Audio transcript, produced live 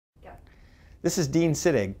This is Dean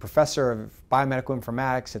Sittig, Professor of Biomedical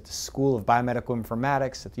Informatics at the School of Biomedical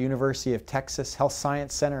Informatics at the University of Texas Health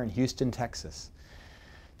Science Center in Houston, Texas.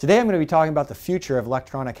 Today I'm going to be talking about the future of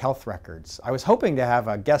electronic health records. I was hoping to have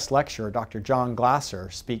a guest lecturer, Dr. John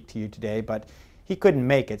Glaser, speak to you today, but he couldn't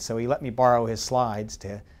make it, so he let me borrow his slides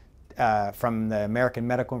from the American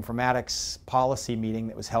Medical Informatics policy meeting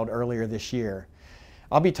that was held earlier this year.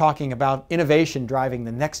 I'll be talking about innovation driving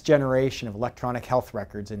the next generation of electronic health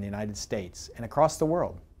records in the United States and across the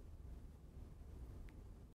world.